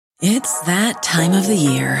It's that time of the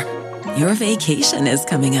year. Your vacation is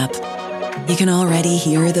coming up. You can already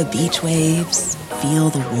hear the beach waves, feel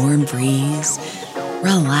the warm breeze,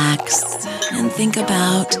 relax, and think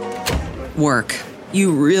about work.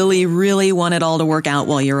 You really, really want it all to work out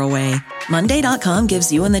while you're away. Monday.com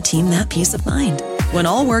gives you and the team that peace of mind. When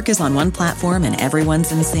all work is on one platform and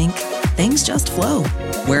everyone's in sync, things just flow.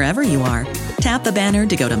 Wherever you are, tap the banner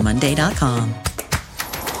to go to Monday.com.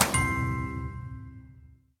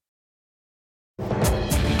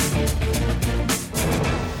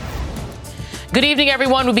 Good evening,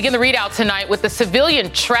 everyone. We begin the ReidOut tonight with the civilian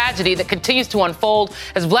tragedy that continues to unfold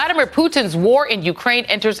as Vladimir Putin's war in Ukraine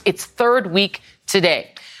enters its third week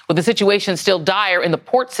today, with the situation still dire in the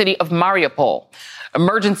port city of Mariupol.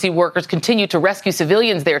 Emergency workers continue to rescue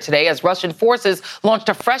civilians there today as Russian forces launched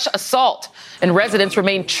a fresh assault, and residents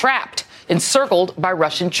remain trapped, encircled by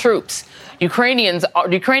Russian troops.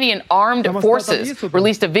 Ukrainian armed forces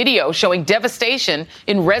released a video showing devastation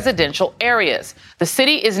in residential areas. The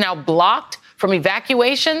city is now blocked from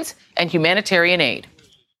evacuations and humanitarian aid.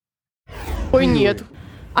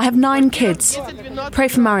 I have 9 kids. Pray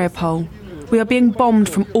for Mariupol. We are being bombed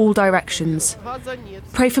from all directions.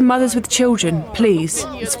 Pray for mothers with children, please.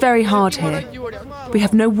 It's very hard here. We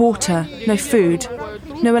have no water, no food,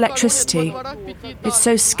 no electricity. It's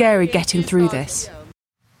so scary getting through this.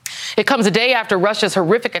 It comes a day after Russia's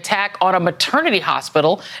horrific attack on a maternity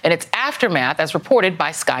hospital and its aftermath, as reported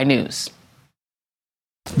by Sky News.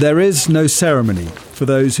 There is no ceremony for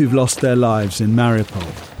those who've lost their lives in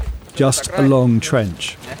Mariupol. Just a long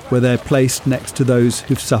trench where they're placed next to those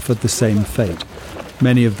who've suffered the same fate,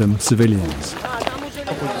 many of them civilians.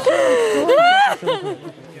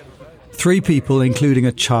 3 people, including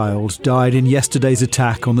a child, died in yesterday's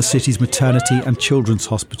attack on the city's maternity and children's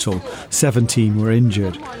hospital. 17 were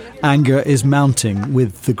injured. Anger is mounting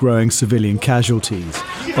with the growing civilian casualties,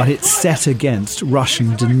 but it's set against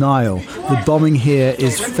Russian denial. The bombing here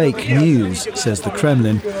is fake news, says the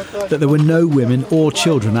Kremlin, that there were no women or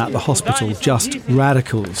children at the hospital, just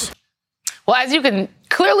radicals. Well, as you can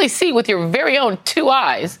clearly see with your very own 2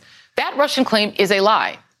 eyes, that Russian claim is a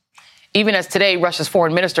lie. Even as today, Russia's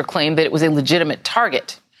foreign minister claimed that it was a legitimate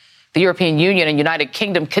target. The European Union and United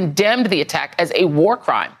Kingdom condemned the attack as a war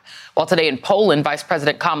crime, while today in Poland, Vice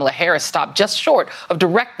President Kamala Harris stopped just short of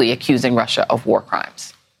directly accusing Russia of war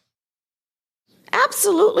crimes.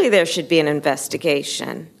 Absolutely, there should be an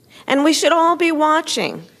investigation, and we should all be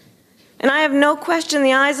watching. And I have no question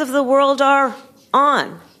the eyes of the world are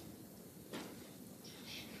on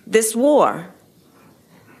this war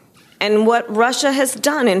and what Russia has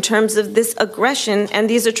done in terms of this aggression and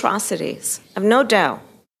these atrocities. I have no doubt.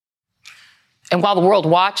 And while the world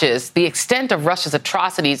watches, the extent of Russia's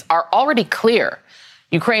atrocities are already clear.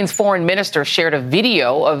 Ukraine's foreign minister shared a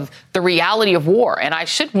video of the reality of war. And I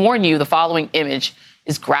should warn you, the following image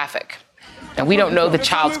is graphic. Now, we don't know the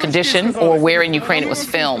child's condition or where in Ukraine it was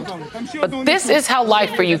filmed. But this is how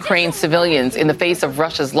life for Ukraine's civilians in the face of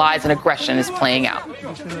Russia's lies and aggression is playing out.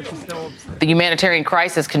 The humanitarian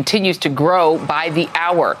crisis continues to grow by the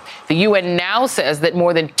hour. The UN now says that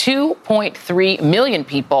more than 2.3 million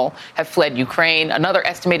people have fled Ukraine. Another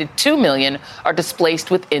estimated 2 million are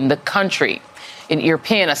displaced within the country. In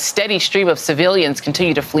Irpin, a steady stream of civilians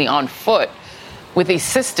continue to flee on foot, with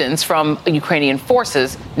assistance from Ukrainian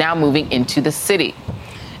forces now moving into the city.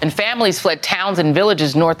 And families fled towns and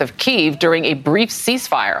villages north of Kyiv during a brief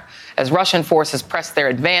ceasefire as Russian forces pressed their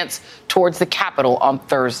advance towards the capital on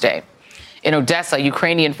Thursday. In Odessa,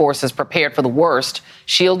 Ukrainian forces prepared for the worst,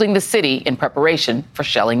 shielding the city in preparation for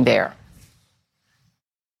shelling there.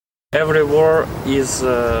 Every war is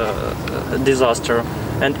a disaster,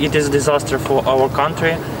 and it is a disaster for our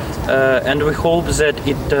country, and we hope that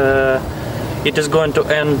it is going to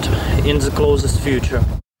end in the closest future.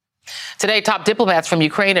 Today, top diplomats from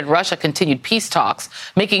Ukraine and Russia continued peace talks,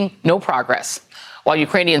 making no progress, while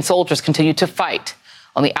Ukrainian soldiers continue to fight.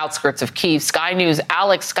 On the outskirts of Kyiv, Sky News'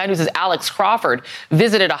 Alex Crawford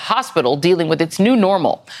visited a hospital dealing with its new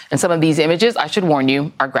normal. And some of these images, I should warn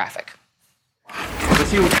you, are graphic.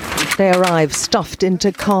 They arrive stuffed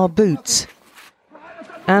into car boots.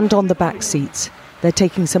 And on the back seats, they're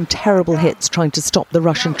taking some terrible hits trying to stop the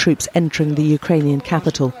Russian troops entering the Ukrainian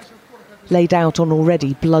capital, laid out on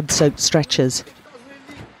already blood-soaked stretchers.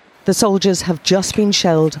 The soldiers have just been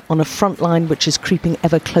shelled on a front line which is creeping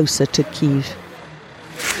ever closer to Kyiv.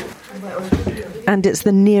 And it's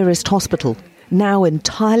the nearest hospital, now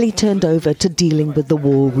entirely turned over to dealing with the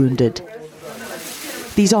war wounded.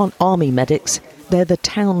 These aren't army medics, they're the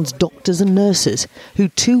town's doctors and nurses who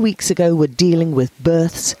 2 weeks ago were dealing with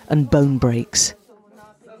births and bone breaks.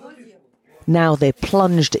 Now they're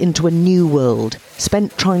plunged into a new world,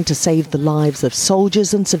 spent trying to save the lives of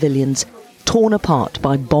soldiers and civilians, torn apart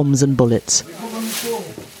by bombs and bullets.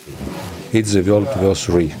 It's World War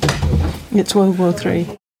III. It's World War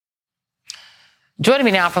III. Joining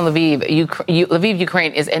me now from Lviv, Lviv,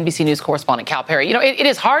 Ukraine, is NBC News correspondent Cal Perry. You know, it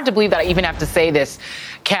is hard to believe that I even have to say this,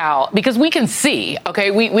 Cal, because we can see,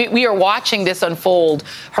 okay, we are watching this unfold,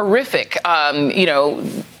 horrific,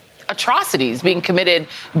 atrocities being committed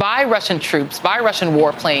by Russian troops, by Russian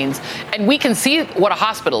warplanes, and we can see what a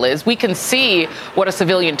hospital is. We can see what a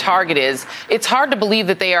civilian target is. It's hard to believe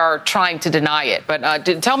that they are trying to deny it. But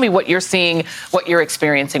tell me what you're seeing, what you're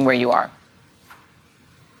experiencing where you are.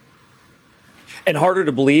 And harder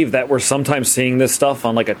to believe that we're sometimes seeing this stuff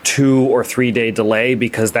on like a 2 or 3 day delay,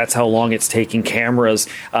 because that's how long it's taking cameras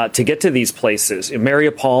to get to these places.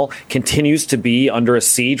 Mariupol continues to be under a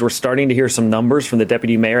siege. We're starting to hear some numbers from the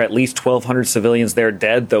deputy mayor, at least 1,200 civilians there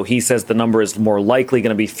dead, though he says the number is more likely going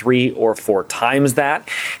to be 3 or 4 times that.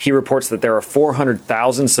 He reports that there are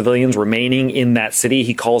 400,000 civilians remaining in that city.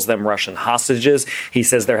 He calls them Russian hostages. He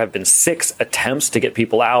says there have been 6 attempts to get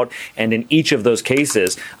people out, and in each of those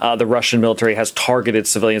cases, the Russian military has targeted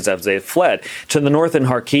civilians as they've fled. To the north in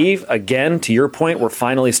Kharkiv, again, to your point, we're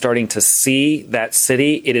finally starting to see that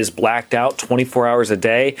city. It is blacked out 24 hours a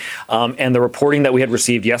day. And the reporting that we had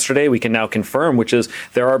received yesterday, we can now confirm, which is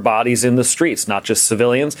there are bodies in the streets, not just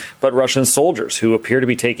civilians, but Russian soldiers who appear to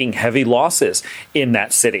be taking heavy losses in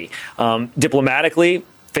that city. Diplomatically,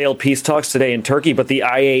 failed peace talks today in Turkey, but the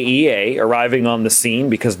IAEA arriving on the scene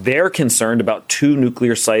because they're concerned about 2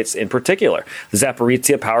 nuclear sites in particular. The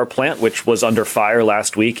Zaporizhzhia power plant, which was under fire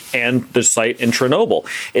last week, and the site in Chernobyl.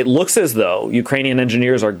 It looks as though Ukrainian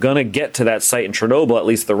engineers are going to get to that site in Chernobyl. At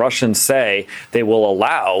least the Russians say they will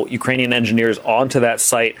allow Ukrainian engineers onto that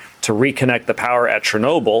site to reconnect the power at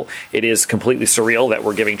Chernobyl. It is completely surreal that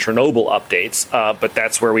we're giving Chernobyl updates, but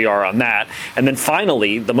that's where we are on that. And then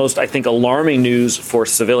finally, the most, I think, alarming news for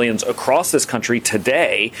civilians across this country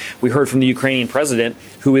today, we heard from the Ukrainian president,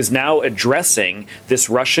 who is now addressing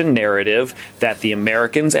this Russian narrative that the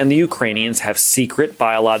Americans and the Ukrainians have secret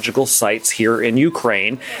biological sites here in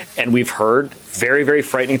Ukraine. And we've heard very, very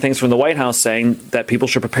frightening things from the White House saying that people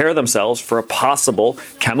should prepare themselves for a possible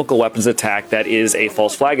chemical weapons attack that is a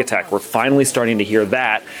false flag attack. We're finally starting to hear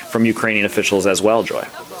that from Ukrainian officials as well, Joy.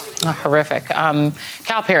 Oh, horrific.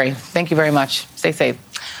 Cal Perry, thank you very much. Stay safe.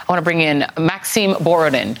 I want to bring in Maksym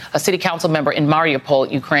Borodin, a city council member in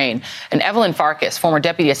Mariupol, Ukraine, and Evelyn Farkas, former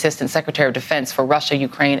Deputy Assistant Secretary of Defense for Russia,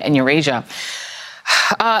 Ukraine, and Eurasia.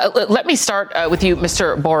 Let me start with you,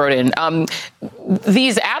 Mr. Borodin.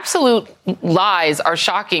 These absolute lies are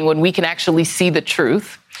shocking when we can actually see the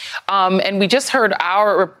truth. And we just heard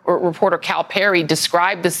our reporter Cal Perry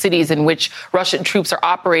describe the cities in which Russian troops are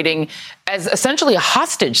operating as essentially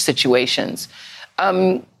hostage situations.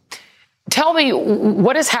 Tell me,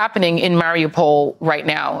 what is happening in Mariupol right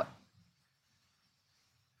now?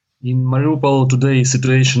 In Mariupol today,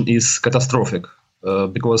 situation is catastrophic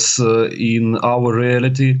because in our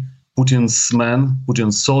reality, Putin's men,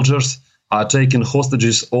 Putin's soldiers are taking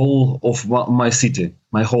hostages all of my city,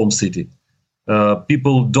 my home city.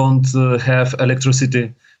 People don't have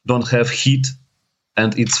electricity, don't have heat,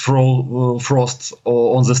 and it's frost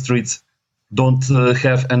on the streets, don't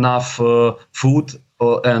have enough food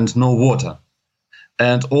and no water.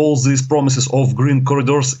 And all these promises of green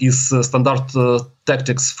corridors is standard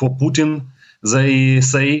tactics for Putin. They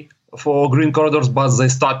say for green corridors, but they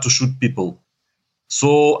start to shoot people.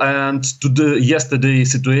 So, and yesterday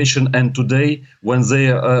situation and today, when they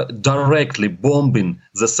are directly bombing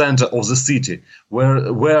the center of the city, where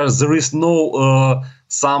there is no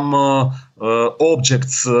some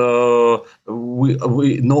objects, no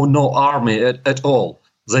army at all.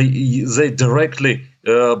 They directly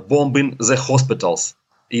bombing the hospitals.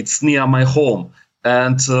 It's near my home.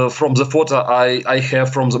 And from the photo I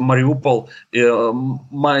have from the Mariupol,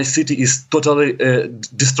 my city is totally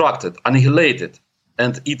distracted, annihilated.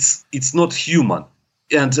 And it's not human.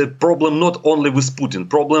 And the problem not only with Putin,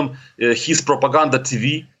 problem his propaganda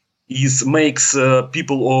TV makes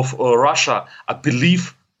people of Russia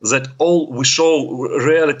believe that all we show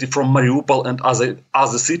reality from Mariupol and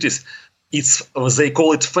other cities, they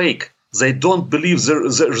call it fake. They don't believe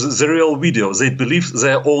the real video. They believe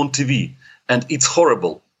their own TV, and it's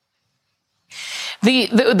horrible.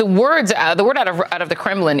 The word out of the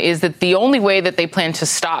Kremlin is that the only way that they plan to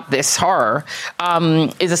stop this horror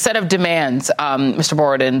is a set of demands, Mr.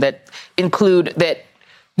 Borodin, that include that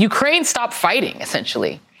Ukraine stop fighting,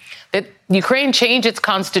 essentially, that Ukraine change its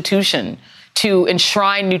constitution to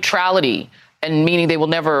enshrine neutrality, and meaning they will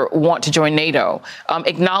never want to join NATO,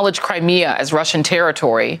 acknowledge Crimea as Russian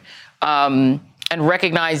territory, and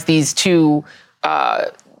recognize these two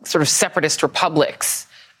sort of separatist republics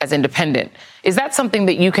as independent. Is that something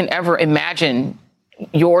that you can ever imagine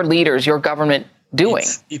your leaders, your government doing?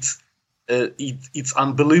 It's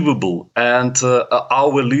unbelievable. And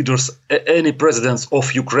our leaders, any presidents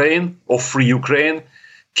of Ukraine, of free Ukraine,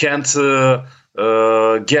 can't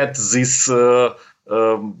get these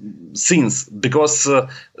things because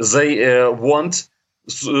they want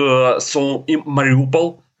so in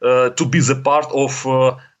Mariupol to be the part of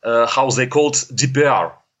how they called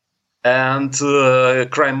DPR. And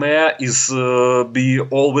Crimea is be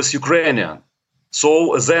always Ukrainian.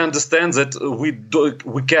 So they understand that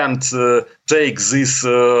we can't take this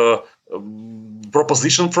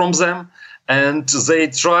proposition from them, and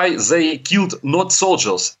they killed not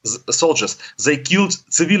soldiers, they killed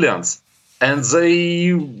civilians, and they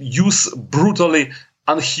use brutally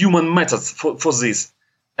unhuman methods for this.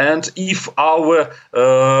 And if our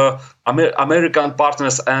American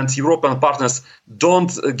partners and European partners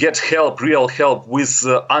don't get real help with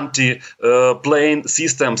anti-plane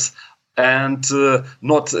systems and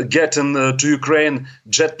not getting to Ukraine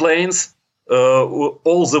jet planes,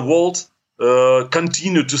 all the world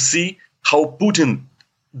continue to see how Putin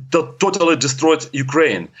totally destroyed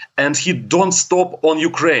Ukraine. And he don't stop on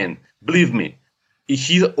Ukraine. Believe me,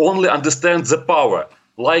 he only understands the power.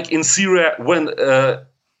 Like in Syria, when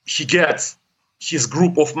he gets his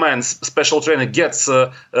group of men, special trainer, gets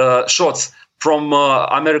shots from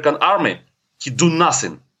American army, he do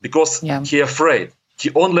nothing because he afraid. He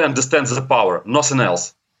only understands the power, nothing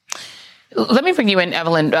else. Let me bring you in,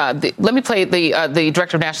 Evelyn. Let me play the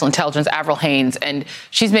Director of National Intelligence, Avril Haines, and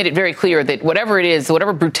she's made it very clear that whatever it is,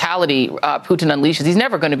 whatever brutality Putin unleashes, he's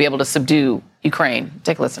never going to be able to subdue Ukraine.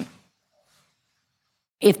 Take a listen.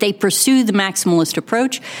 If they pursue the maximalist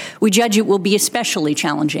approach, we judge it will be especially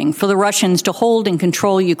challenging for the Russians to hold and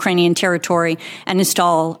control Ukrainian territory and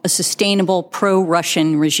install a sustainable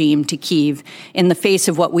pro-Russian regime to Kyiv in the face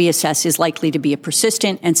of what we assess is likely to be a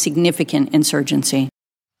persistent and significant insurgency.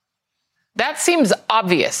 That seems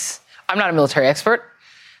obvious. I'm not a military expert.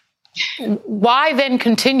 Why then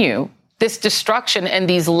continue this destruction and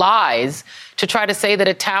these lies to try to say that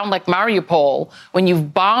a town like Mariupol, when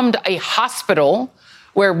you've bombed a hospital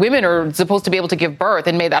where women are supposed to be able to give birth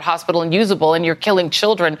and made that hospital unusable, and you're killing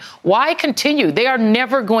children, why continue? They are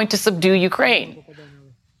never going to subdue Ukraine.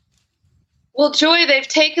 Well, Joy, they've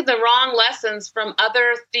taken the wrong lessons from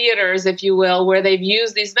other theaters, if you will, where they've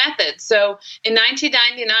used these methods. So in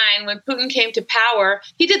 1999, when Putin came to power,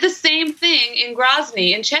 he did the same thing in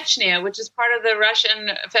Grozny, in Chechnya, which is part of the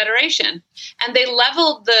Russian Federation. And they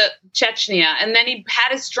leveled the Chechnya, and then he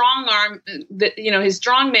had his strong arm, his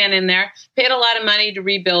strong man in there, paid a lot of money to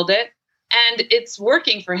rebuild it. And it's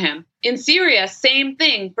working for him. In Syria, same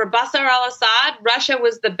thing. For Bashar al-Assad, Russia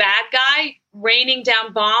was the bad guy, raining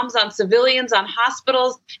down bombs on civilians, on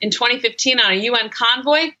hospitals in 2015 on a UN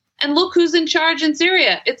convoy. And look who's in charge in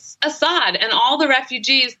Syria. It's Assad. And all the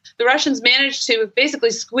refugees, the Russians managed to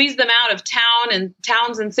basically squeeze them out of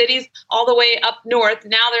towns and cities all the way up north.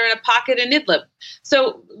 Now they're in a pocket in Idlib.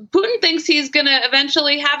 So Putin thinks he's going to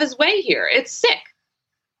eventually have his way here. It's sick.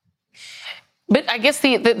 But I guess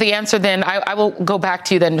the answer then, I will go back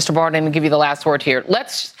to you then, Mr. Borodin, and give you the last word here.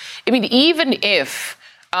 Even if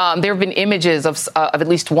there have been images of at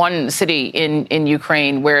least one city in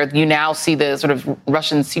Ukraine where you now see the sort of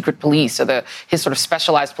Russian secret police or his sort of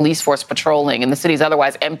specialized police force patrolling, and the city's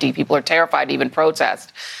otherwise empty, people are terrified to even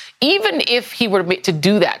protest. Even if he were to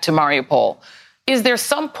do that to Mariupol, is there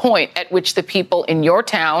some point at which the people in your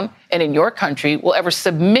town and in your country will ever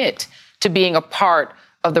submit to being a part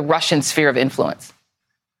of the Russian sphere of influence?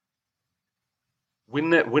 We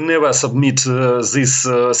never submit this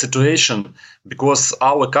situation because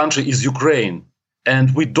our country is Ukraine,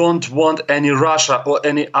 and we don't want any Russia or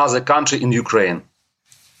any other country in Ukraine.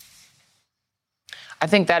 I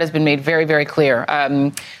think that has been made very, very clear.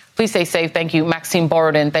 Please stay safe. Thank you. Maksym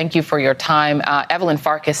Borodin, thank you for your time. Evelyn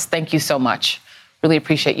Farkas, thank you so much. Really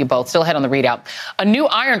appreciate you both. Still ahead on the ReidOut. A new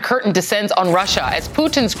Iron Curtain descends on Russia as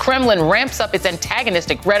Putin's Kremlin ramps up its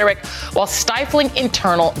antagonistic rhetoric while stifling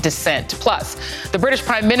internal dissent. Plus, the British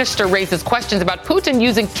Prime Minister raises questions about Putin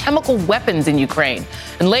using chemical weapons in Ukraine.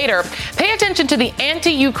 And later, pay attention to the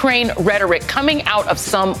anti-Ukraine rhetoric coming out of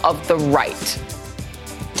some of the right.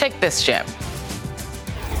 Take this, Jim.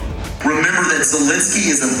 Remember that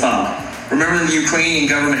Zelensky is a thug. Remember the Ukrainian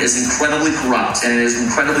government is incredibly corrupt and it is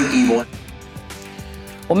incredibly evil.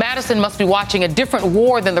 Well, Madison must be watching a different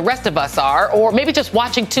war than the rest of us are, or maybe just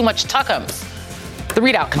watching too much Tuckums. The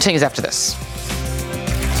ReidOut continues after this.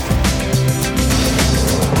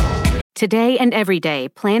 Today and every day,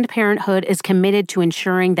 Planned Parenthood is committed to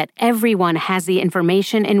ensuring that everyone has the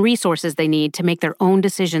information and resources they need to make their own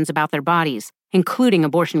decisions about their bodies, including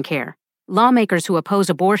abortion care. Lawmakers who oppose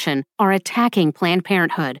abortion are attacking Planned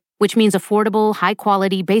Parenthood, which means affordable,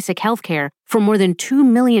 high-quality, basic health care for more than 2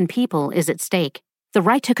 million people is at stake. The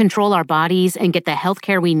right to control our bodies and get the health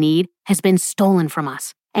care we need has been stolen from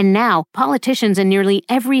us. And now, politicians in nearly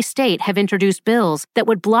every state have introduced bills that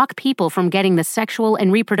would block people from getting the sexual and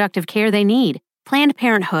reproductive care they need. Planned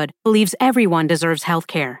Parenthood believes everyone deserves health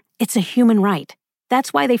care. It's a human right.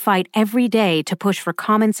 That's why they fight every day to push for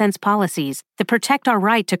common-sense policies that protect our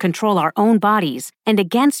right to control our own bodies and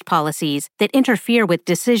against policies that interfere with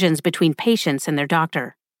decisions between patients and their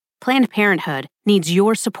doctor. Planned Parenthood needs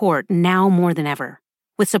your support now more than ever.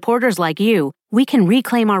 With supporters like you, we can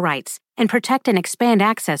reclaim our rights and protect and expand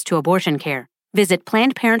access to abortion care. Visit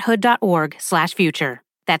PlannedParenthood.org/future.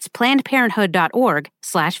 That's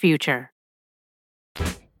PlannedParenthood.org/future.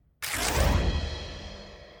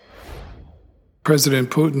 President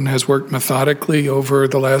Putin has worked methodically over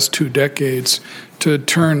the last 2 decades to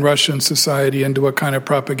turn Russian society into a kind of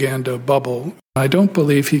propaganda bubble. I don't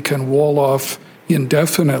believe he can wall off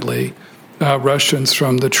indefinitely Russians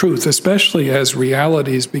from the truth, especially as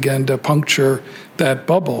realities begin to puncture that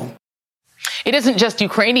bubble. It isn't just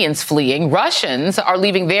Ukrainians fleeing. Russians are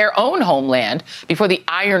leaving their own homeland before the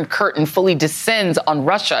Iron Curtain fully descends on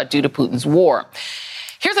Russia due to Putin's war.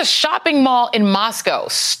 Here's a shopping mall in Moscow.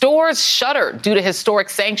 Stores shuttered due to historic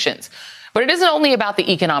sanctions. But it isn't only about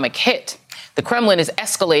the economic hit. The Kremlin is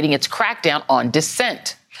escalating its crackdown on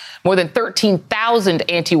dissent. More than 13,000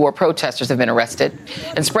 anti-war protesters have been arrested,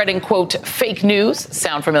 and spreading, quote, fake news,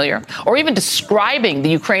 sound familiar, or even describing the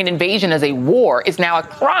Ukraine invasion as a war is now a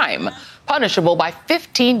crime, punishable by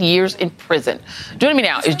 15 years in prison. Joining me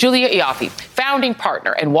now is Julia Ioffe, founding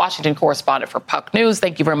partner and Washington correspondent for Puck News.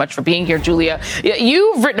 Thank you very much for being here, Julia.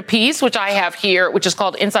 You've written a piece, which I have here, which is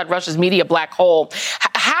called Inside Russia's Media Black Hole.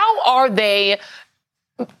 How are they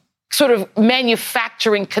sort of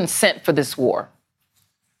manufacturing consent for this war?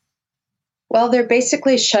 Well, they're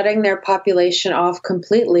basically shutting their population off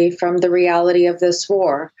completely from the reality of this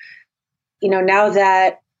war. You know, now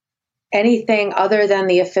that anything other than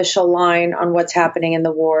the official line on what's happening in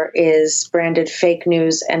the war is branded fake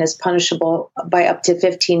news and is punishable by up to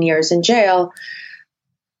 15 years in jail,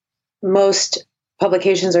 most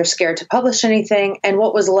publications are scared to publish anything. And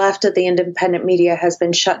what was left of the independent media has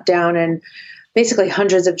been shut down, and basically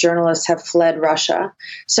hundreds of journalists have fled Russia.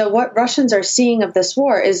 So what Russians are seeing of this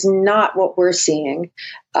war is not what we're seeing.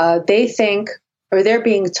 They think, or they're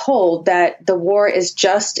being told, that the war is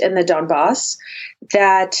just in the Donbass,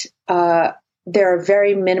 that there are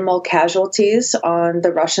very minimal casualties on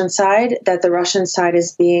the Russian side, that the Russian side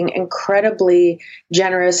is being incredibly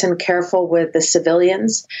generous and careful with the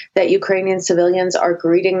civilians, that Ukrainian civilians are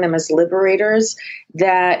greeting them as liberators,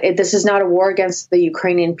 that this is not a war against the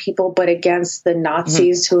Ukrainian people, but against the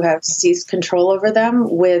Nazis who have seized control over them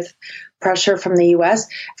with pressure from the U.S.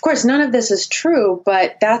 Of course, none of this is true,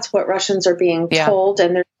 but that's what Russians are being told,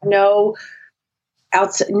 and there's no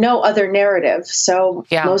other narrative. So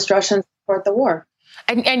most Russians support the war.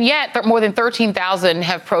 And yet, more than 13,000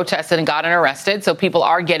 have protested and gotten arrested. So people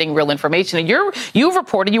are getting real information. And you've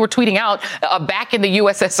reported, you were tweeting out back in the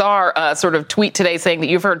USSR sort of tweet today saying that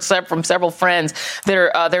you've heard from several friends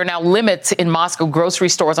there are now limits in Moscow grocery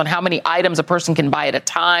stores on how many items a person can buy at a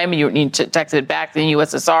time. You need to text it back to the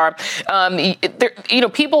USSR.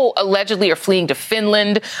 People allegedly are fleeing to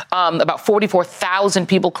Finland. About 44,000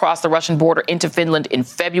 people crossed the Russian border into Finland in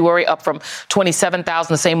February, up from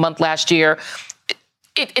 27,000 the same month last year.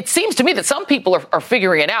 It seems to me that some people are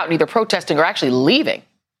figuring it out and either protesting or actually leaving.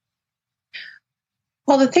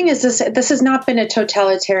 Well, the thing is, this has not been a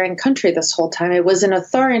totalitarian country this whole time. It was an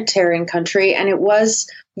authoritarian country, and it was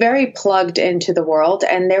very plugged into the world.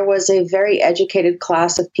 And there was a very educated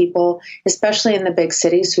class of people, especially in the big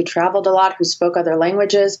cities, who traveled a lot, who spoke other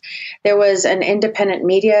languages. There was an independent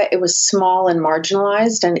media. It was small and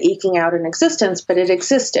marginalized and eking out an existence, but it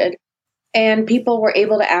existed. And people were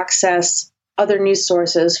able to access other news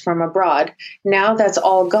sources from abroad. Now that's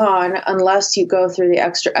all gone unless you go through the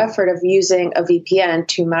extra effort of using a VPN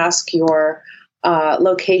to mask your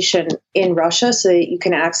location in Russia so that you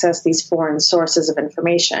can access these foreign sources of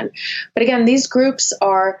information. But again, these groups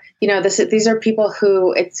are, these are people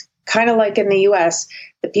who, it's kind of like in the U.S.,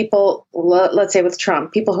 the people, let's say with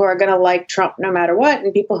Trump, people who are going to like Trump no matter what,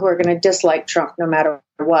 and people who are going to dislike Trump no matter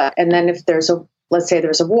what. And then if let's say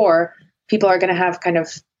there's a war, people are going to have kind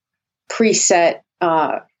of preset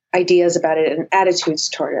ideas about it and attitudes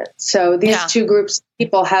toward it. So these two groups of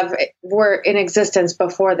people were in existence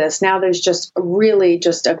before this. Now there's just a really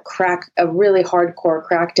hardcore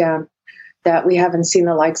crackdown that we haven't seen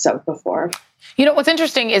the likes of before. You know, what's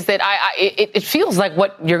interesting is that it feels like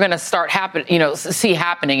what you're going to see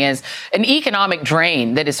happening is an economic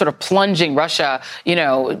drain that is sort of plunging Russia,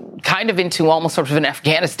 kind of into almost sort of an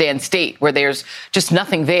Afghanistan state where there's just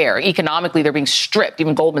nothing there. Economically, they're being stripped.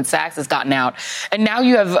 Even Goldman Sachs has gotten out. And now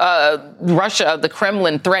you have Russia, the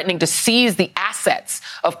Kremlin, threatening to seize the assets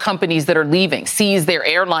of companies that are leaving, seize their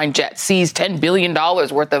airline jets, seize $10 billion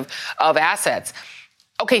worth of assets.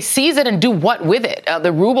 Okay, seize it and do what with it?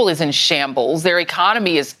 The ruble is in shambles. Their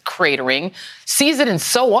economy is cratering. Seize it and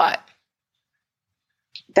so what?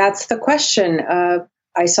 That's the question.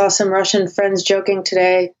 I saw some Russian friends joking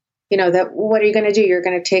today, that what are you going to do? You're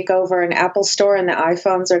going to take over an Apple store and the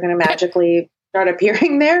iPhones are going to magically start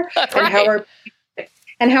appearing there? That's and right.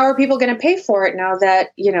 How are people going to pay for it now that,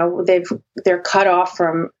 they're cut off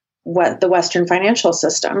from the Western financial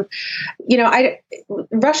system?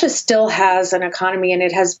 Russia still has an economy, and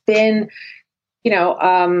it has been,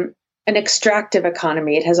 an extractive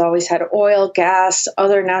economy. It has always had oil, gas,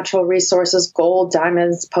 other natural resources, gold,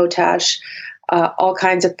 diamonds, potash, all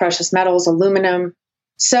kinds of precious metals, aluminum.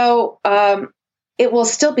 So it will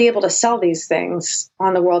still be able to sell these things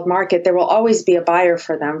on the world market. There will always be a buyer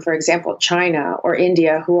for them. For example, China or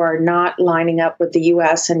India, who are not lining up with the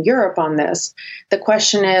U.S. and Europe on this. The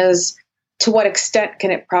question is, to what extent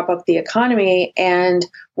can it prop up the economy? And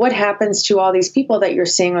what happens to all these people that you're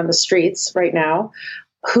seeing on the streets right now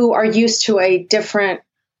who are used to a different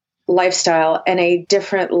lifestyle and a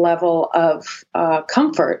different level of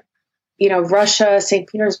comfort? Russia, St.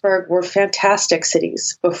 Petersburg were fantastic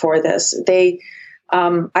cities before this.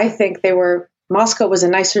 I think Moscow was a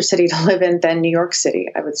nicer city to live in than New York City,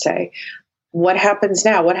 I would say. What happens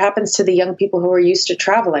now? What happens to the young people who are used to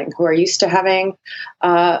traveling, who are used to having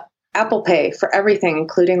Apple Pay for everything,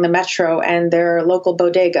 including the metro and their local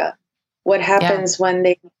bodega? What happens when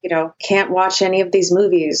they, can't watch any of these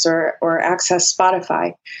movies or access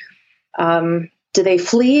Spotify? Do they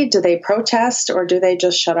flee? Do they protest? Or do they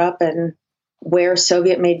just shut up and wear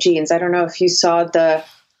Soviet-made jeans? I don't know if you saw the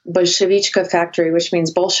Bolshevichka factory, which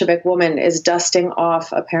means Bolshevik woman, is dusting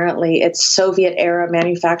off, apparently, its Soviet-era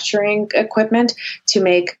manufacturing equipment to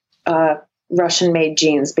make Russian-made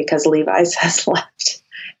jeans because Levi's has left.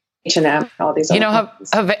 H&M, all these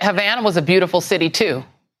other Havana was a beautiful city, too.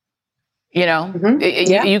 You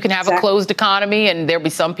can have a closed economy, and there'll be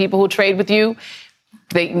some people who trade with you.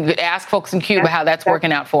 They ask folks in Cuba how that's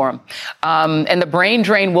working out for them. And the brain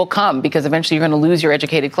drain will come because eventually you're going to lose your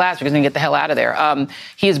educated class. You're going to get the hell out of there.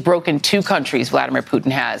 He has broken 2 countries, Vladimir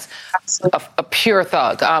Putin has. A pure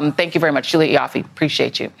thug. Thank you very much, Julia Ioffe.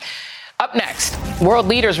 Appreciate you. Up next, world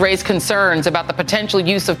leaders raise concerns about the potential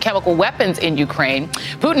use of chemical weapons in Ukraine.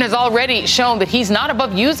 Putin has already shown that he's not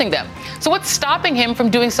above using them. So what's stopping him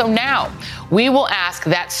from doing so now? We will ask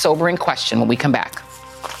that sobering question when we come back.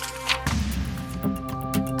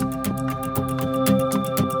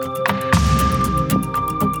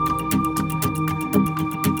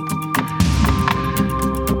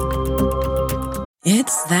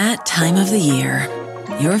 It's that time of the year.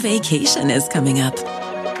 Your vacation is coming up.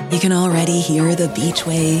 You can already hear the beach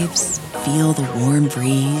waves, feel the warm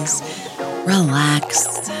breeze,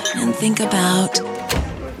 relax, and think about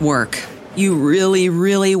work. You really,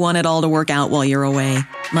 really want it all to work out while you're away.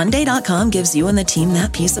 Monday.com gives you and the team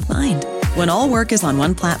that peace of mind. When all work is on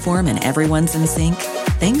one platform and everyone's in sync,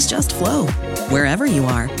 things just flow. Wherever you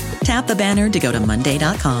are, tap the banner to go to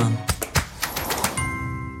Monday.com.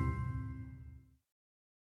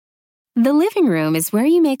 The living room is where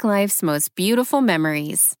you make life's most beautiful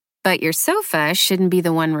memories. But your sofa shouldn't be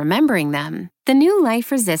the one remembering them. The new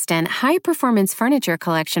life-resistant, high-performance furniture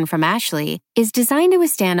collection from Ashley is designed to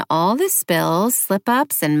withstand all the spills,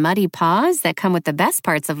 slip-ups, and muddy paws that come with the best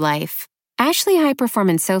parts of life. Ashley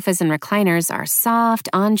high-performance sofas and recliners are soft,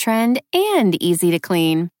 on-trend, and easy to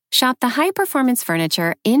clean. Shop the high-performance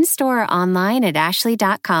furniture in-store or online at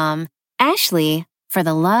ashley.com. Ashley, for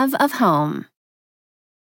the love of home.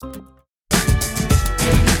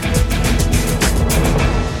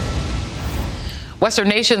 Western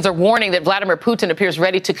nations are warning that Vladimir Putin appears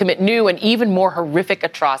ready to commit new and even more horrific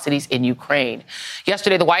atrocities in Ukraine.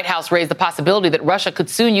 Yesterday, the White House raised the possibility that Russia could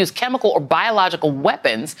soon use chemical or biological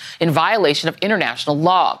weapons in violation of international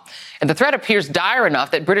law. And the threat appears dire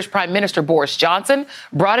enough that British Prime Minister Boris Johnson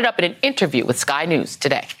brought it up in an interview with Sky News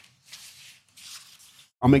today.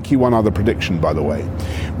 I'll make you one other prediction, by the way,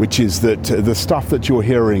 which is that the stuff that you're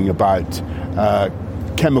hearing about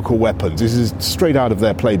chemical weapons. This is straight out of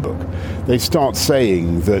their playbook. They start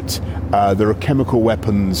saying that there are chemical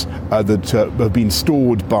weapons that have been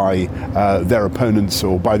stored by their opponents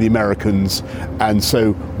or by the Americans, and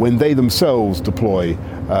so when they themselves deploy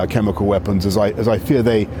chemical weapons, as I fear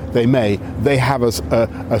they may, they have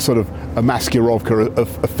a sort of a Maskirovka,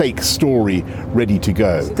 a fake story ready to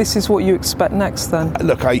go. This is what you expect next, then?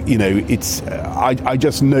 Look, I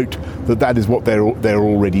just note that is what they're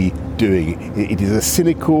already doing. It is a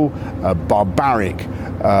cynical, barbaric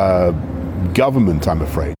government, I'm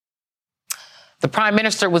afraid. The prime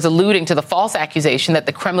minister was alluding to the false accusation that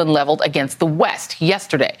the Kremlin leveled against the West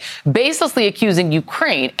yesterday, baselessly accusing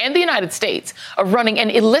Ukraine and the United States of running an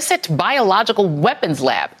illicit biological weapons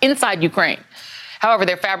lab inside Ukraine. However,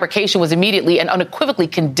 their fabrication was immediately and unequivocally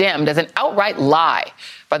condemned as an outright lie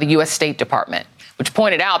by the U.S. State Department, which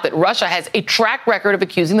pointed out that Russia has a track record of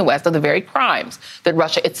accusing the West of the very crimes that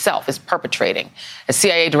Russia itself is perpetrating. As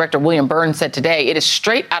CIA Director William Burns said today, it is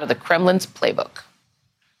straight out of the Kremlin's playbook.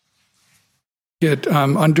 It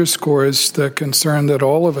underscores the concern that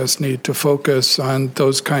all of us need to focus on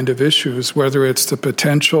those kind of issues, whether it's the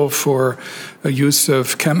potential for a use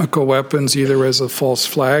of chemical weapons, either as a false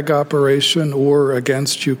flag operation or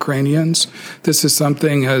against Ukrainians. This is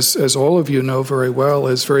something, as all of you know very well,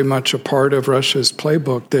 is very much a part of Russia's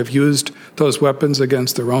playbook. They've used those weapons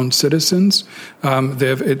against their own citizens.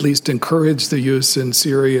 They've at least encouraged the use in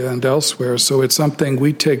Syria and elsewhere. So it's something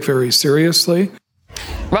we take very seriously.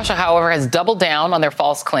 Russia, however, has doubled down on their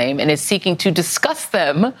false claim and is seeking to discuss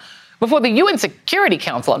them before the UN Security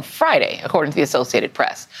Council on Friday, according to the Associated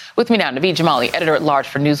Press. With me now, Naveed Jamali, editor-at-large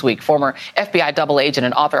for Newsweek, former FBI double agent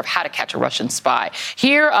and author of How to Catch a Russian Spy.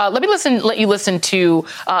 Here, let you listen to,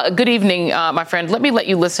 good evening, my friend. Let me let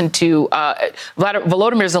you listen to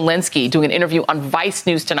Volodymyr Zelensky doing an interview on Vice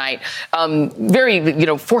News tonight, very,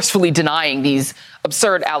 forcefully denying these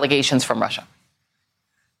absurd allegations from Russia.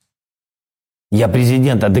 I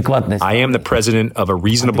am the president of a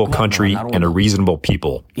reasonable country and a reasonable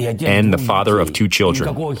people, and the father of 2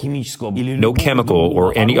 children. No chemical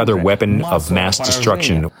or any other weapon of mass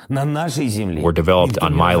destruction were developed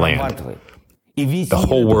on my land. The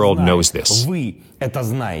whole world knows this. And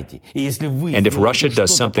if Russia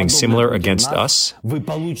does something similar against us,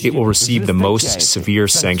 it will receive the most severe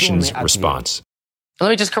sanctions response. Let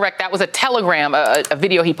me just correct. That was a Telegram, a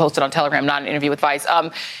video he posted on Telegram, not an interview with Vice.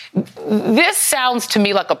 This sounds to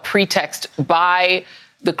me like a pretext by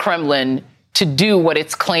the Kremlin to do what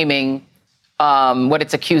it's claiming, what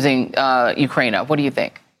it's accusing Ukraine of. What do you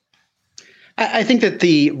think? I think that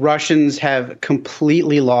the Russians have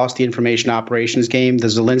completely lost the information operations game. The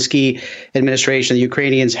Zelensky administration, the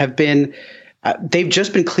Ukrainians have been they've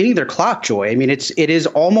just been cleaning their clock, Joy. I mean, it is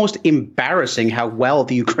almost embarrassing how well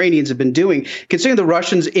the Ukrainians have been doing, considering the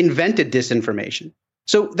Russians invented disinformation.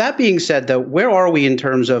 So that being said, though, where are we in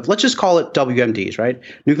terms of, let's just call it WMDs, right?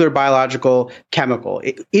 Nuclear, biological, chemical.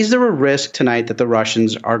 Is there a risk tonight that the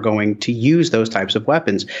Russians are going to use those types of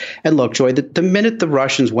weapons? And look, Joy, the minute the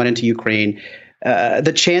Russians went into Ukraine,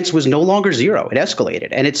 the chance was no longer zero. It escalated,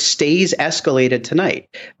 and it stays escalated tonight.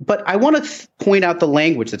 But I want to point out the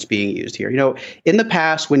language that's being used here. In the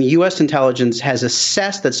past, when U.S. intelligence has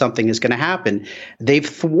assessed that something is going to happen, they've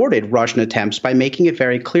thwarted Russian attempts by making it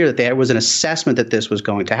very clear that there was an assessment that this was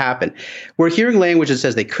going to happen. We're hearing language that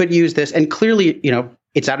says they could use this, and clearly,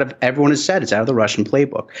 it's out of, everyone has said, it's out of the Russian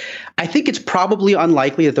playbook. I think it's probably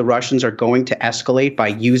unlikely that the Russians are going to escalate by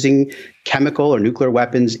using chemical or nuclear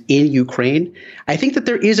weapons in Ukraine. I think that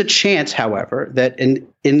there is a chance, however, that in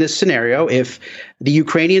this scenario, if the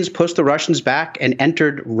Ukrainians pushed the Russians back and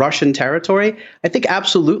entered Russian territory, I think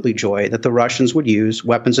absolutely, Joy, that the Russians would use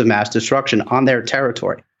weapons of mass destruction on their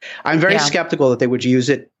territory. I'm very skeptical that they would use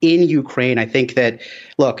it in Ukraine. I think that,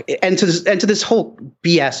 look, and to this whole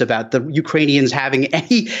BS about the Ukrainians having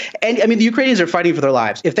any, I mean, the Ukrainians are fighting for their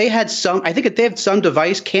lives. If they had I think if they had some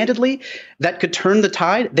device, candidly, that could turn the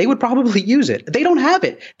tide, they would probably use it. They don't have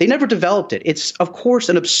it. They never developed it. It's, of course,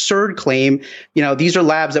 an absurd claim. These are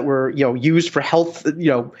labs that were, used for health,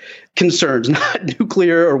 concerns, not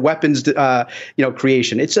nuclear or weapons,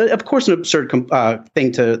 creation. It's, of course, an absurd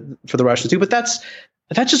thing for the Russians to do, but that's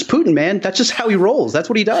just Putin, man. That's just how he rolls. That's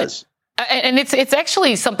what he does. And it's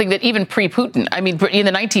actually something that even pre-Putin, I mean, in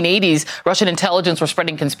the 1980s, Russian intelligence were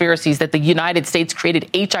spreading conspiracies that the United States created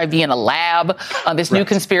HIV in a lab. This new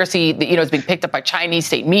conspiracy that, is being picked up by Chinese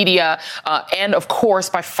state media and, of course,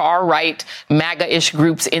 by far-right MAGA-ish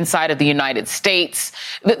groups inside of the United States.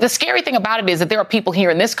 The scary thing about it is that there are people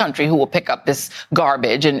here in this country who will pick up this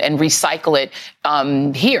garbage and recycle it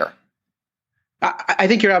here. I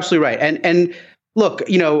think you're absolutely right. And Look,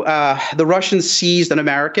 the Russians seized an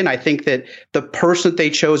American. I think that the person that they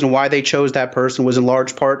chose and why they chose that person was in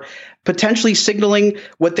large part potentially signaling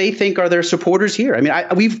what they think are their supporters here. I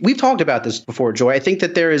mean, we've talked about this before, Joy. I think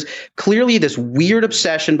that there is clearly this weird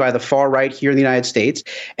obsession by the far right here in the United States.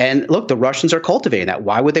 And look, the Russians are cultivating that.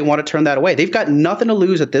 Why would they want to turn that away? They've got nothing to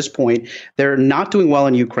lose at this point. They're not doing well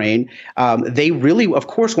in Ukraine. They really, of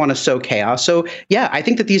course, want to sow chaos. So, yeah, I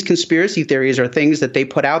think that these conspiracy theories are things that they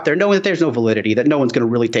put out there knowing that there's no validity, that no one's going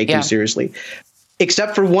to really take them seriously.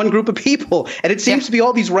 Except for one group of people. And it seems to be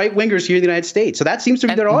all these right-wingers here in the United States. So that seems to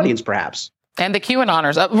be their audience, perhaps. And the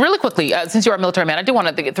QAnoners. Really quickly, since you're a military man, I do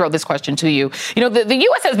want to throw this question to you. The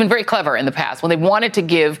U.S. has been very clever in the past when they wanted to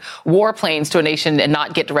give warplanes to a nation and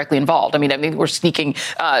not get directly involved. I mean, we're sneaking,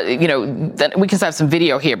 we can have some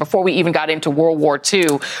video here. Before we even got into World War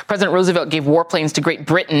II, President Roosevelt gave warplanes to Great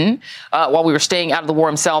Britain while we were staying out of the war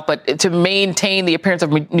himself. But to maintain the appearance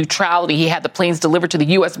of neutrality, he had the planes delivered to the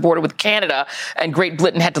U.S. border with Canada, and Great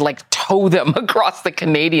Britain had to tow them across the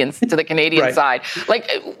Canadian side.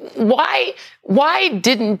 Why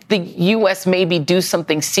didn't the U.S. maybe do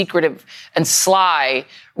something secretive and sly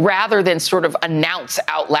rather than sort of announce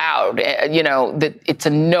out loud, that it's a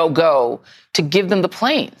no-go to give them the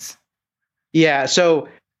planes? Yeah, so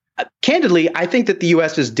candidly, I think that the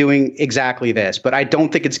U.S. is doing exactly this, but I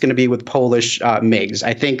don't think it's going to be with Polish MiGs.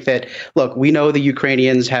 I think that, look, we know the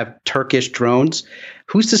Ukrainians have Turkish drones.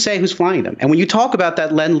 Who's to say who's flying them? And when you talk about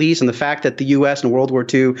that Lend-Lease and the fact that the U.S. in World War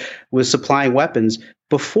II was supplying weapons,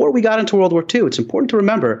 before we got into World War II, it's important to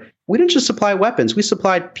remember we didn't just supply weapons, we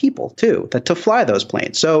supplied people, too, to fly those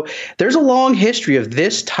planes. So there's a long history of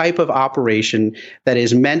this type of operation that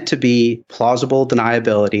is meant to be plausible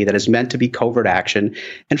deniability, that is meant to be covert action.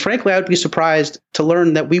 And frankly, I would be surprised to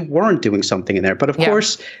learn that we weren't doing something in there. But of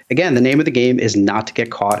course, again, the name of the game is not to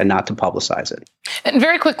get caught and not to publicize it. And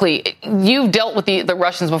very quickly, you've dealt with the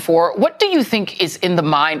Russians before. What do you think is in the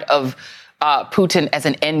mind of Putin as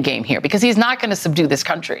an end game here? Because he's not going to subdue this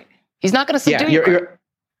country. He's not going to subdue Ukraine.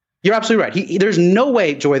 You're absolutely right. There's no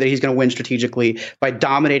way, Joy, that he's going to win strategically by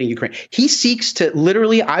dominating Ukraine. He seeks to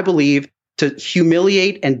literally, I believe, to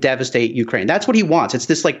humiliate and devastate Ukraine. That's what he wants. It's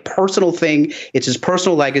this personal thing. It's his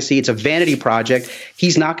personal legacy. It's a vanity project.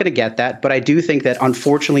 He's not going to get that. But I do think that,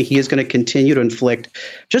 unfortunately, he is going to continue to inflict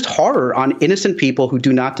just horror on innocent people who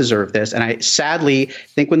do not deserve this. And I sadly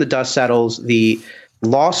think when the dust settles, the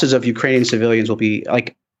losses of Ukrainian civilians will be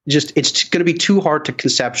it's going to be too hard to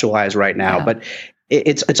conceptualize right now. Yeah. But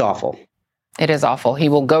it's awful. It is awful. He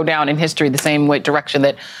will go down in history the same direction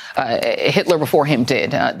that Hitler before him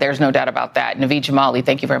did. There's no doubt about that. Naveed Jamali,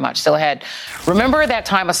 thank you very much. Still ahead. Remember that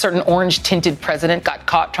time a certain orange-tinted president got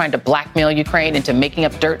caught trying to blackmail Ukraine into making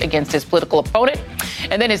up dirt against his political opponent?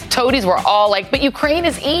 And then his toadies were all like, but Ukraine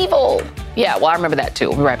is evil. Yeah, well, I remember that too.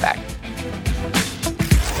 We'll be right back.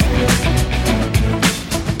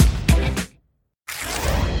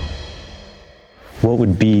 What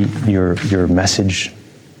would be your message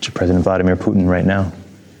to President Vladimir Putin right now?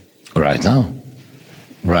 Right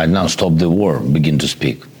now, stop the war, begin to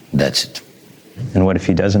speak. That's it. And what if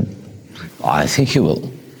he doesn't? I think he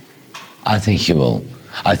will. I think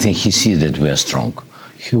he sees that we are strong.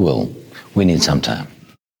 He will. We need some time.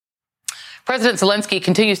 President Zelensky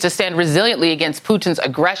continues to stand resiliently against Putin's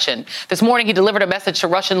aggression. This morning, he delivered a message to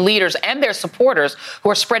Russian leaders and their supporters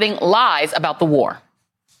who are spreading lies about the war.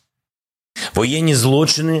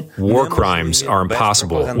 War crimes are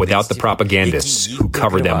impossible without the propagandists who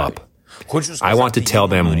cover them up. I want to tell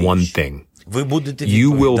them one thing.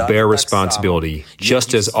 You will bear responsibility,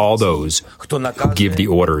 just as all those who give the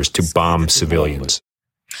orders to bomb civilians.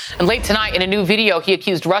 And late tonight, in a new video, he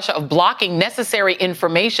accused Russia of blocking necessary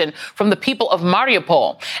information from the people of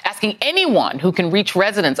Mariupol, asking anyone who can reach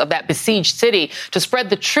residents of that besieged city to spread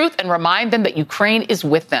the truth and remind them that Ukraine is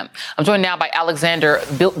with them. I'm joined now by Alexander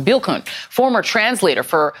Bilkun, former translator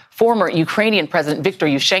for former Ukrainian President Viktor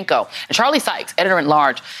Yushchenko, and Charlie Sykes,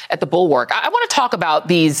 editor-at-large at The Bulwark. I want to talk about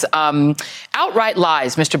these outright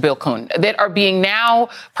lies, Mr. Bilkun, that are being now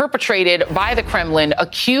perpetrated by the Kremlin,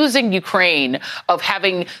 accusing Ukraine of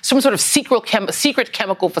having some sort of secret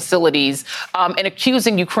chemical facilities and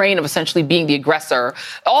accusing Ukraine of essentially being the aggressor.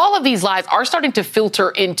 All of these lies are starting to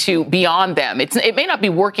filter into beyond them. It may not be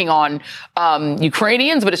working on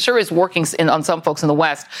Ukrainians, but it sure is working on some folks in the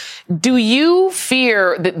West. Do you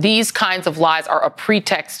fear that these kinds of lies are a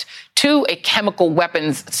pretext to a chemical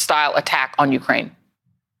weapons style attack on Ukraine?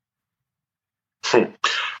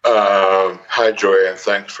 Hi, Joy, and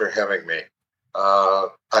thanks for having me.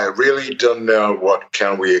 I really don't know what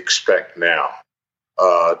can we expect now,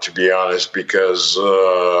 to be honest, because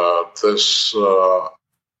I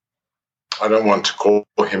don't want to call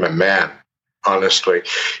him a man, honestly.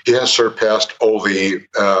 He has surpassed all the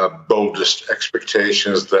boldest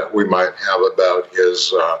expectations that we might have about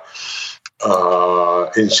his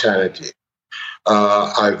insanity.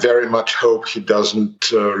 I very much hope he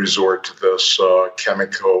doesn't resort to this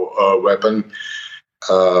chemical weapon.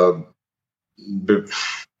 I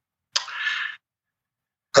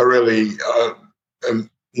really am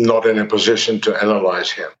not in a position to analyze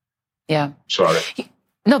him. Yeah. Sorry.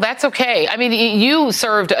 No, that's okay. I mean, you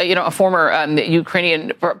served, a former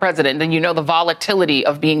Ukrainian president, and you know the volatility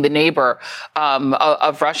of being the neighbor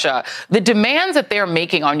of Russia. The demands that they're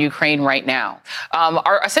making on Ukraine right now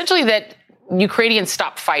are essentially that Ukrainians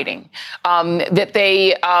stop fighting, that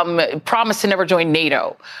they promise to never join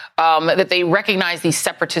NATO, that they recognize these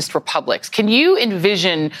separatist republics. Can you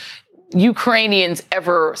envision Ukrainians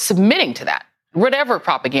ever submitting to that? Whatever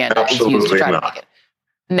propaganda is used to try to make it.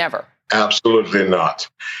 Never. Absolutely not.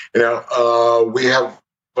 We have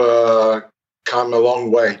come a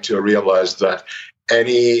long way to realize that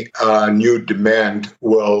any new demand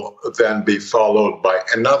will then be followed by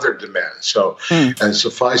another demand. So, and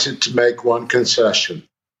suffice it to make one concession,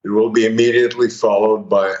 it will be immediately followed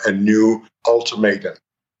by a new ultimatum.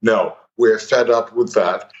 No, we're fed up with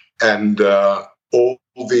that, and all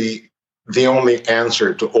the only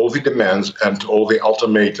answer to all the demands and to all the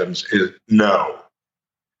ultimatums is no.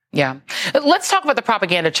 Yeah. Let's talk about the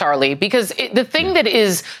propaganda, Charlie, because the thing that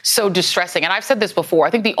is so distressing, and I've said this before, I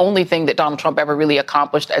think the only thing that Donald Trump ever really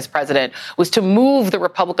accomplished as president was to move the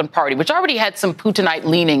Republican Party, which already had some Putinite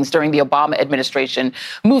leanings during the Obama administration,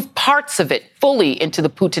 move parts of it fully into the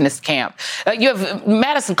Putinist camp. You have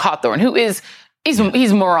Madison Cawthorn, who is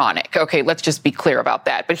He's moronic. Okay, let's just be clear about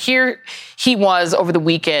that. But here he was over the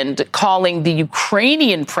weekend calling the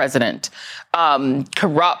Ukrainian president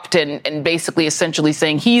corrupt and basically essentially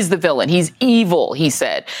saying he's the villain. He's evil, he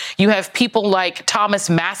said. You have people like Thomas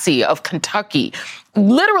Massie of Kentucky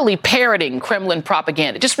literally parroting Kremlin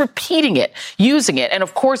propaganda, just repeating it, using it. And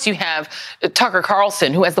of course, you have Tucker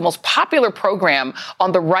Carlson, who has the most popular program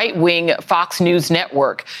on the right-wing Fox News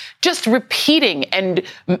network, just repeating and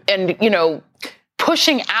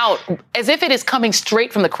pushing out as if it is coming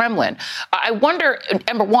straight from the Kremlin. I wonder,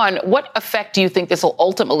 number one, what effect do you think this will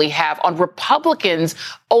ultimately have on Republicans'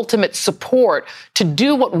 ultimate support to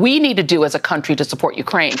do what we need to do as a country to support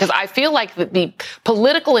Ukraine? Because I feel like the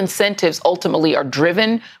political incentives ultimately are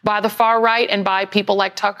driven by the far right and by people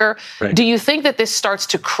like Tucker. Right. Do you think that this starts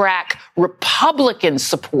to crack Republican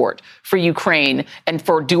support for Ukraine and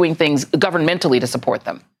for doing things governmentally to support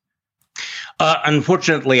them?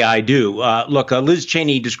 Unfortunately, I do. Look, Liz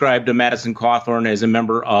Cheney described Madison Cawthorn as a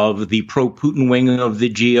member of the pro-Putin wing of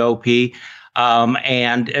the GOP.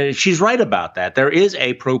 And she's right about that. There is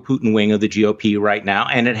a pro-Putin wing of the GOP right now,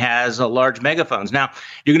 and it has large megaphones. Now,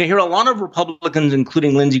 you're going to hear a lot of Republicans,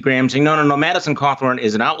 including Lindsey Graham, saying, no, Madison Cawthorn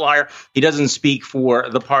is an outlier. He doesn't speak for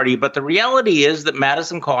the party. But the reality is that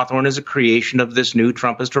Madison Cawthorn is a creation of this new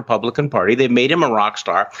Trumpist Republican Party. They've made him a rock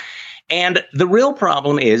star. And the real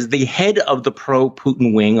problem is the head of the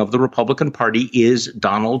pro-Putin wing of the Republican Party is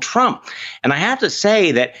Donald Trump. And I have to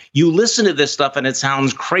say that you listen to this stuff and it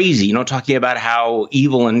sounds crazy, talking about how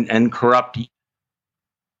evil and corrupt.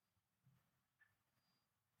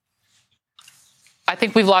 I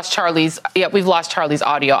think we've lost Charlie's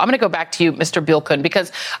audio. I'm going to go back to you, Mr. Bilkun,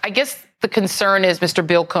 because I guess the concern is, Mr.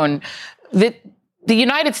 Bilkun, that the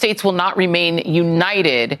United States will not remain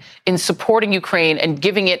united in supporting Ukraine and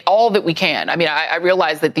giving it all that we can. I mean, I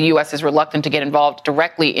realize that the U.S. is reluctant to get involved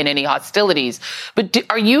directly in any hostilities, but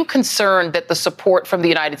are you concerned that the support from the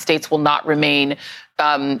United States will not remain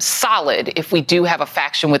solid if we do have a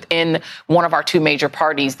faction within one of our two major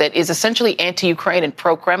parties that is essentially anti-Ukraine and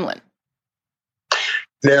pro-Kremlin?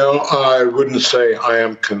 No, I wouldn't say I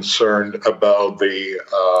am concerned about the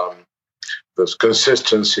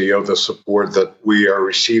consistency of the support that we are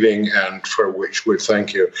receiving and for which we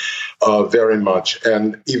thank you very much.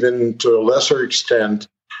 And even to a lesser extent,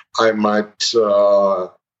 I might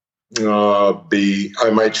fear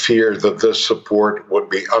that this support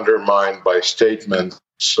would be undermined by statements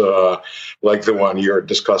like the one you're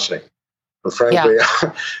discussing. But frankly,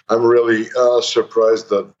 I'm really surprised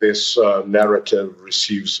that this narrative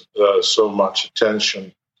receives so much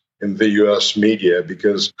attention in the U.S. media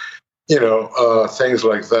because things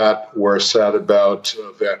like that were said about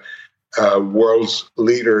the world's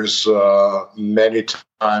leaders many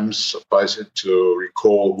times. Suffice it to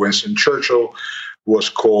recall, Winston Churchill was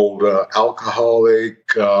called alcoholic,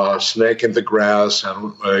 snake in the grass,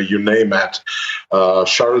 and you name it.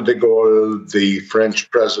 Charles de Gaulle, the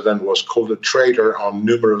French president, was called a traitor on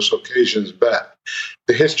numerous occasions. But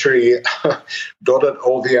the history dotted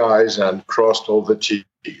all the I's and crossed all the T's.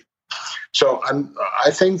 So I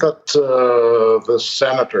think that the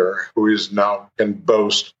senator who is now can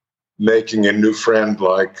boast making a new friend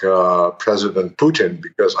like President Putin,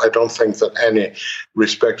 because I don't think that any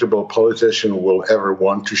respectable politician will ever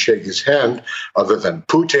want to shake his hand other than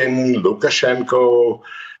Putin, Lukashenko,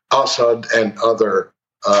 Assad, and other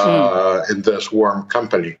in this warm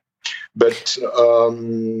company. But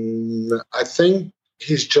I think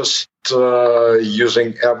he's just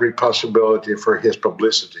using every possibility for his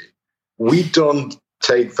publicity. We don't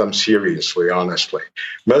take them seriously, honestly.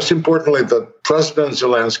 Most importantly, that President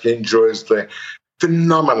Zelensky enjoys the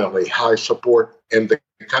phenomenally high support in the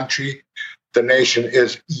country. The nation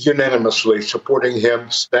is unanimously supporting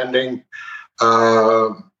him, standing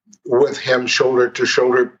with him shoulder to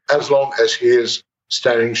shoulder, as long as he is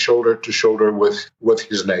standing shoulder to shoulder with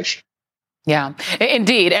his nation. Yeah,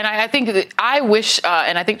 indeed. And I think that I wish,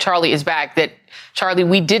 and I think Charlie is back, that, Charlie,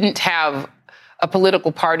 we didn't have a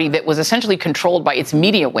political party that was essentially controlled by its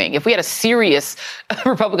media wing. If we had a serious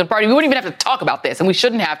Republican Party, we wouldn't even have to talk about this, and we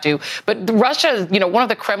shouldn't have to. But Russia, one of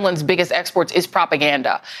the Kremlin's biggest exports is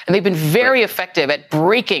propaganda, and they've been very effective at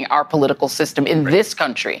breaking our political system in this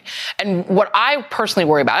country. And what I personally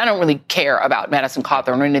worry about, I don't really care about Madison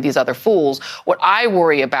Cawthorn or any of these other fools. What I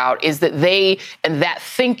worry about is that they and that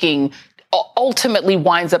thinking ultimately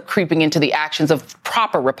winds up creeping into the actions of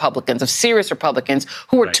proper Republicans, of serious Republicans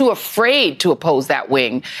who are too afraid to oppose that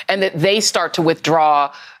wing, and that they start to withdraw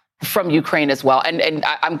from Ukraine as well. And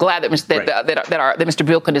I'm glad that Mr.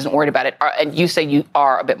 Bilkin isn't worried about it. And you say you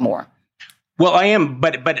are a bit more. Well, I am,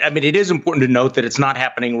 but I mean, it is important to note that it's not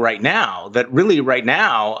happening right now, that really right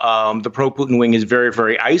now, the pro-Putin wing is very,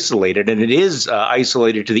 very isolated, and it is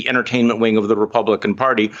isolated to the entertainment wing of the Republican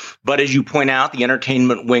Party. But as you point out, the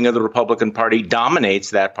entertainment wing of the Republican Party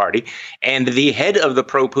dominates that party. And the head of the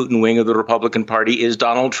pro-Putin wing of the Republican Party is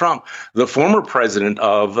Donald Trump, the former president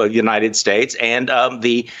of the United States, and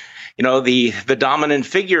the dominant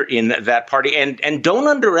figure in that party. And don't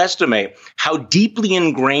underestimate how deeply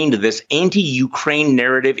ingrained this anti-Ukraine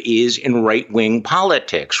narrative is in right-wing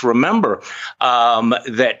politics. Remember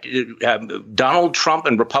that Donald Trump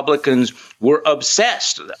and Republicans were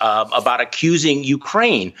obsessed about accusing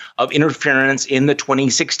Ukraine of interference in the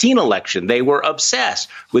 2016 election. They were obsessed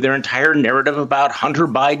with their entire narrative about Hunter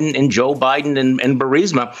Biden and Joe Biden and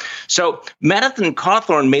Burisma. So Madison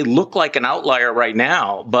Cawthorn may look like an outlier right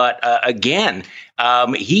now, but again,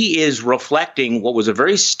 he is reflecting what was a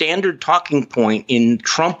very standard talking point in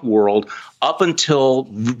Trump world up until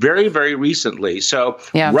very, very recently. So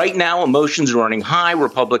right now, emotions are running high.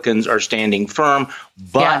 Republicans are standing firm.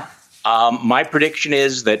 But my prediction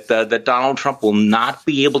is that that Donald Trump will not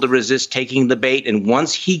be able to resist taking the bait. And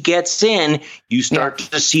once he gets in, you start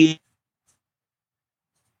to see.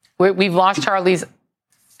 We've lost Charlie's.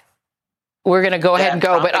 We're going to go ahead and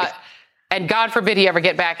go. But and God forbid he ever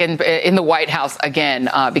get back in the White House again,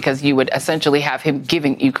 because you would essentially have him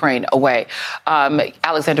giving Ukraine away.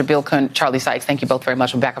 Alexander Bilkun, Charlie Sykes, thank you both very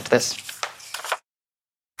much. We'll back up to this.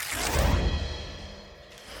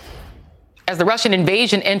 As the Russian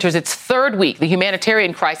invasion enters its third week, the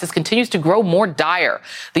humanitarian crisis continues to grow more dire.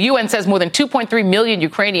 The UN says more than 2.3 million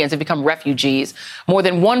Ukrainians have become refugees. More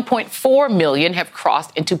than 1.4 million have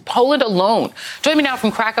crossed into Poland alone. Joining me now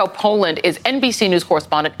from Krakow, Poland, is NBC News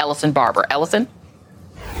correspondent Ellison Barber. Ellison?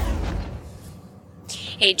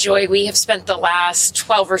 Hey, Joy, we have spent the last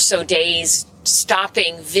 12 or so days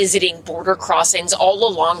visiting border crossings all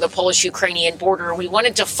along the Polish-Ukrainian border. We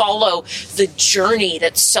wanted to follow the journey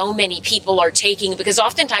that so many people are taking, because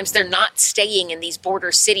oftentimes they're not staying in these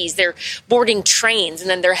border cities. They're boarding trains and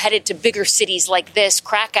then they're headed to bigger cities like this,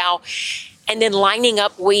 Krakow, and then lining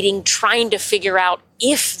up, waiting, trying to figure out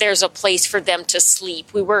if there's a place for them to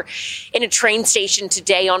sleep. We were in a train station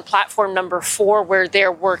today on platform number 4 where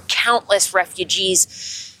there were countless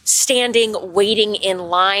refugees standing, waiting in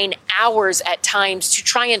line hours at times to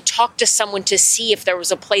try and talk to someone to see if there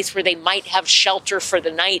was a place where they might have shelter for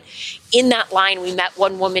the night. In that line, we met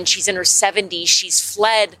one woman. She's in her 70s. She's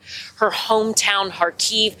fled her hometown,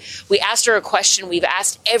 Kharkiv. We asked her a question we've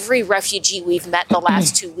asked every refugee we've met the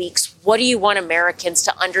last 2 weeks. What do you want Americans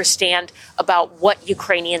to understand about what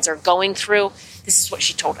Ukrainians are going through? This is what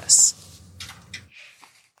she told us.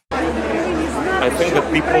 I think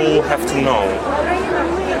that people have to know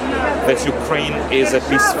that Ukraine is a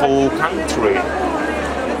peaceful country,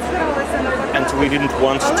 and we didn't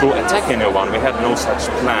want to attack anyone. We had no such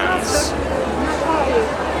plans,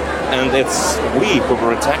 and it's we who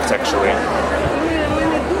were attacked. Actually,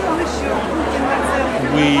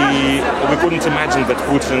 we couldn't imagine that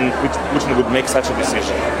Putin would make such a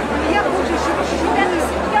decision.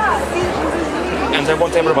 And I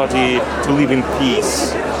want everybody to live in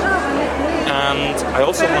peace. And I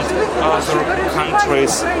also want other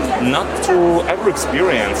countries not to ever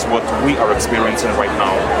experience what we are experiencing right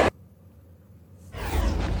now.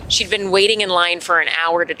 She'd been waiting in line for an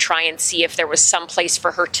hour to try and see if there was some place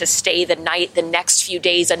for her to stay the night, the next few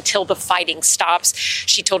days until the fighting stops.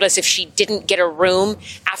 She told us if she didn't get a room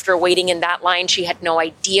after waiting in that line, she had no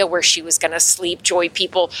idea where she was going to sleep. Joy,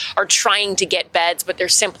 people are trying to get beds, but there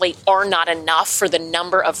simply are not enough for the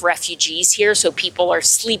number of refugees here. So people are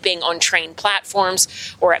sleeping on train platforms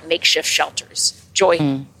or at makeshift shelters.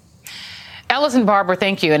 Joy. Ellis and Barbara,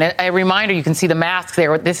 thank you. And a reminder, you can see the masks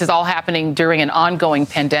there. This is all happening during an ongoing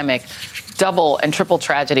pandemic, double and triple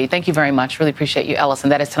tragedy. Thank you very much. Really appreciate you, Ellis.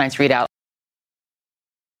 And that is tonight's ReidOut.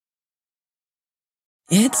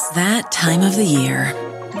 It's that time of the year.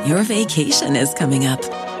 Your vacation is coming up.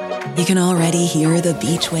 You can already hear the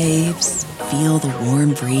beach waves, feel the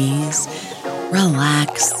warm breeze,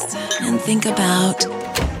 relax, and think about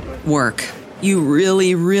work. You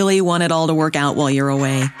really, really want it all to work out while you're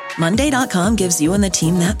away. Monday.com gives you and the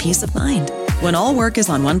team that peace of mind. When all work is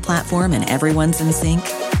on one platform and everyone's in sync,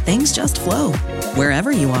 things just flow.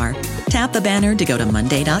 Wherever you are, tap the banner to go to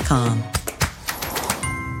Monday.com.